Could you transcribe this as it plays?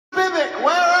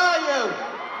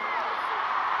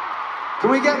Can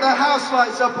we get the house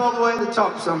lights up all the way to the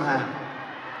top somehow?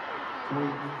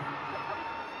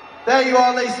 There you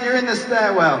are, Lisa, you're in the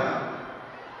stairwell.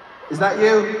 Is that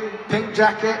you? Pink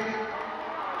jacket?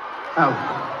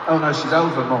 Oh no, she's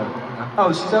over more.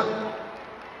 Oh, she's up.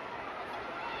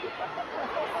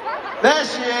 There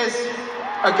she is.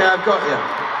 Okay, I've got you.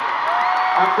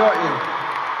 I've got you.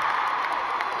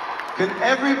 Can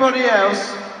everybody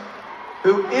else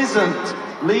who isn't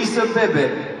Lisa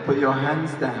Bibbit put your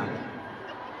hands down?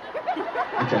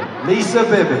 Okay, Lisa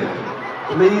Bibbit,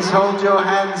 please hold your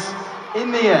hands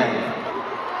in the air.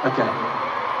 Okay.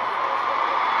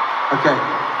 Okay.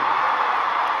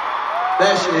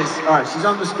 There she is. All right, she's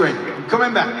on the screen. I'm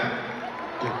coming back.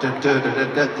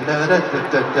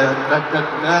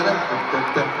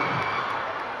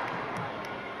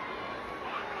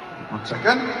 1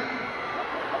 second.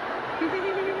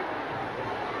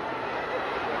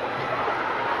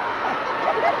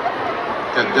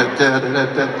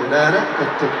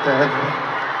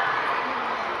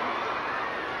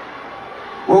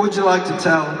 What would you like to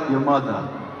tell your mother?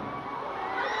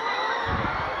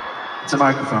 It's a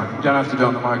microphone. You don't have to do it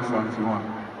on the microphone if you want.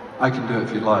 I can do it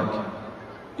if you'd like.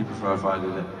 You prefer if I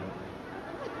did it.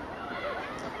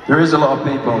 There is a lot of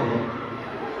people.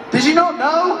 Did you not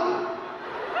know?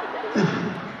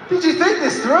 Did you think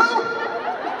this through?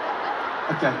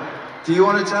 Okay. Do you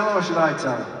want to tell her or should I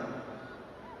tell her?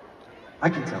 I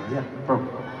can tell her, yeah, no problem.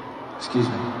 Excuse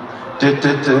me.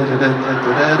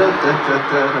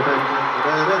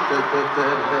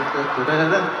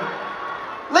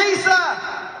 Lisa!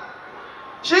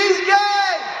 She's gay!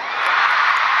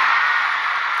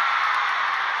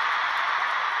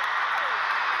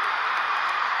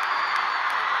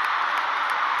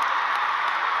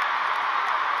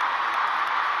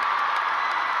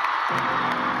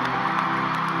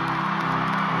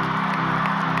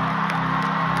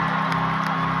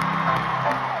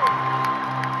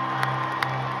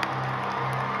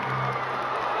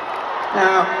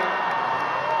 Now,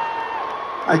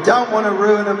 I don't want to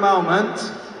ruin a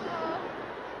moment,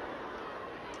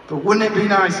 but wouldn't it be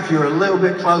nice if you were a little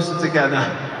bit closer together?